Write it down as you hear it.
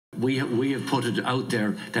we have put it out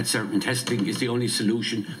there that certain testing is the only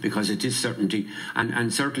solution because it is certainty,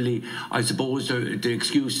 and certainly I suppose the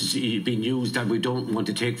excuse is being used that we don't want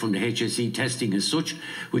to take from the HSE testing as such,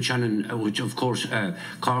 which of course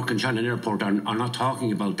Cork and Shannon Airport are not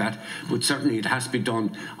talking about that, but certainly it has to be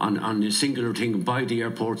done on a singular thing by the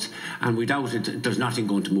airports, and without it there's nothing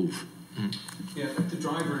going to move. Yeah, the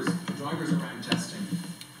drivers around testing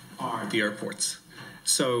are the airports.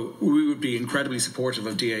 So we would be incredibly supportive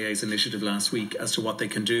of DAA's initiative last week as to what they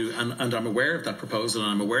can do, and I'm aware of that proposal,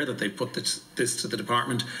 and I'm aware that they've put this to the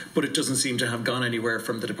department, but it doesn't seem to have gone anywhere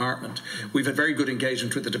from the department. We've had very good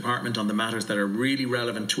engagement with the department on the matters that are really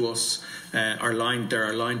relevant to us. They're our line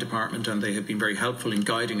department, and they have been very helpful in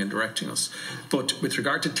guiding and directing us. But with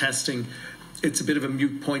regard to testing, it's a bit of a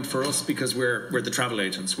moot point for us because we're the travel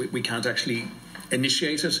agents. We can't actually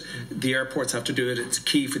initiate it. The airports have to do it. It's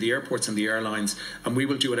key for the airports and the airlines, and we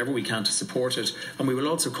will do whatever we can to support it. And we will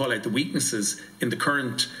also call out the weaknesses in the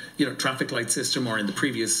current, traffic light system, or in the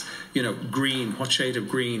previous, green, what shade of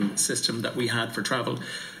green system that we had for travel.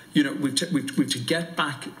 We've to get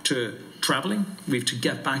back to travelling. We've to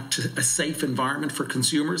get back to a safe environment for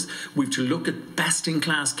consumers. We've to look at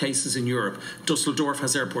best-in-class cases in Europe. Dusseldorf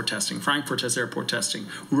has airport testing. Frankfurt has airport testing.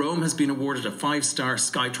 Rome has been awarded a 5-star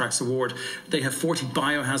Skytrax award. They have 40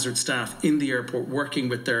 biohazard staff in the airport working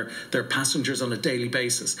with their passengers on a daily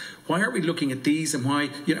basis. Why aren't we looking at these, and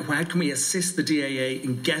how can we assist the DAA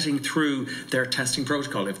in getting through their testing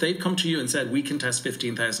protocol? If they've come to you and said we can test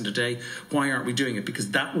 15,000 a day, why aren't we doing it?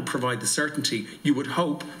 Because that will provide the certainty you would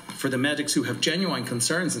hope for the medics who have genuine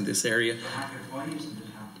concerns in this area. Why isn't it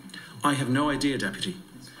happening? I have no idea, Deputy.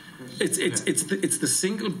 It's the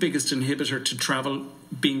single biggest inhibitor to travel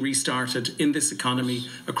being restarted in this economy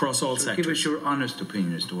across all sectors. Give us your honest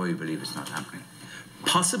opinion as to why you believe it's not happening.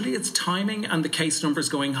 Possibly it's timing and the case numbers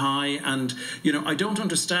going high, and I don't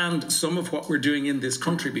understand some of what we're doing in this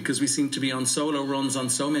country because we seem to be on solo runs on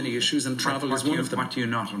so many issues, and travel is one of them. What do you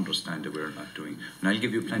not understand that we're not doing? And I'll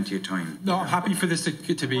give you plenty of time. No, I'm happy for this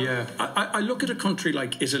to be I look at a country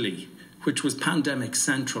like Italy, which was pandemic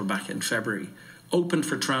central back in February, opened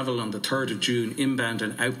for travel on the 3rd of June, inbound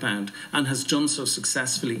and outbound, and has done so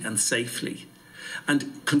successfully and safely,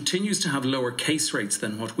 and continues to have lower case rates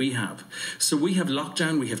than what we have. So we have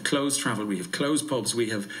lockdown, we have closed travel, we have closed pubs, we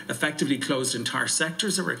have effectively closed entire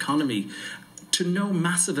sectors of our economy to no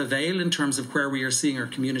massive avail in terms of where we are seeing our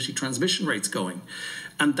community transmission rates going.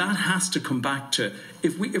 And that has to come back to,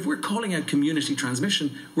 if we're calling out community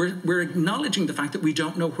transmission, we're acknowledging the fact that we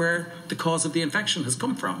don't know where the cause of the infection has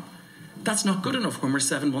come from. That's not good enough when we're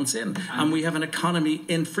 7 months in and we have an economy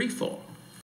in freefall.